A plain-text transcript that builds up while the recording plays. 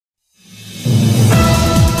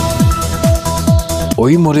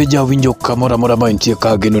Oimore jawinjo kamoro amora ma intie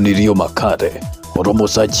ka geno ni riyo makare. Oromo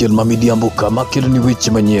sa achiel ma midhiambo kama kelo ni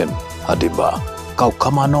weche manyien. Adiba. Kaw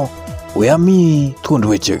kamano, we ami thuond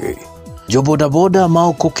wechegi. Jo bodaboda ma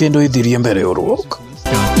ok okendo idhi riembe riwruok.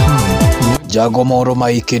 Jago moro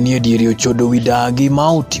ma ike nie diere ochodo wi dagi ma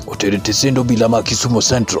oting'o tesendo obila ma Kisumu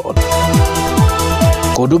Central.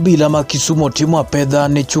 Kod obila ma Kisumu timo apedha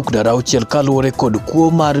ne chuk dara auchiel kaluwore kod kuo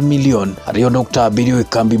mar milion 2.7 e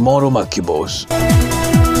kambi moro ma Kibos.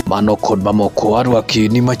 Mano kod mamoko arwaki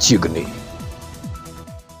ni machiegni.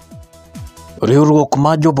 Riwruok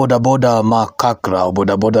ma jo bodaboda ma Kakra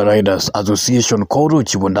Bodaboda Riders Association koro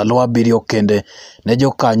chiwo ndalo 7 kende ne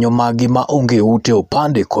jokanyo magi ma onge ute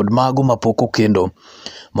opande kod mago mapok okendo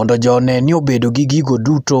mondo jone ni obedo gi gigo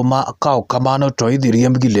duto ma kaw kamano to idhi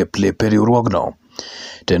riemb gi lep riwruogno.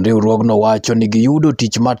 Tend riwruogno wacho ni giyudo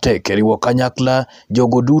tich matek e riwo kanyakla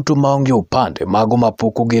jogo duto ma onge opande mago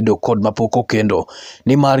mapok ogedo kod mapok okendo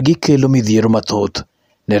ni mar gikelo midhiero mathoth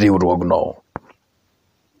ne riwruogno.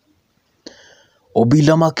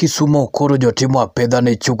 Obila ma Kisumu koro jotimo apedha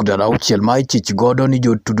ne chuk dara auchiel ma ichich godo ni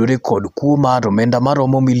jotudore kod kuo mar omenda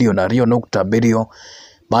maromo milion 2.7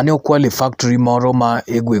 mane okwal e factory moro ma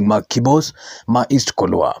e gweng' ma Kibos ma East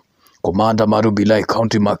Kolwa. Komanda mar obila e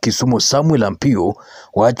kaunti ma Kisumu Samuel Ampio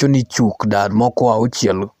wacho ni chuk dar moko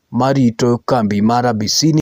auchiel marito kambi mar Abisini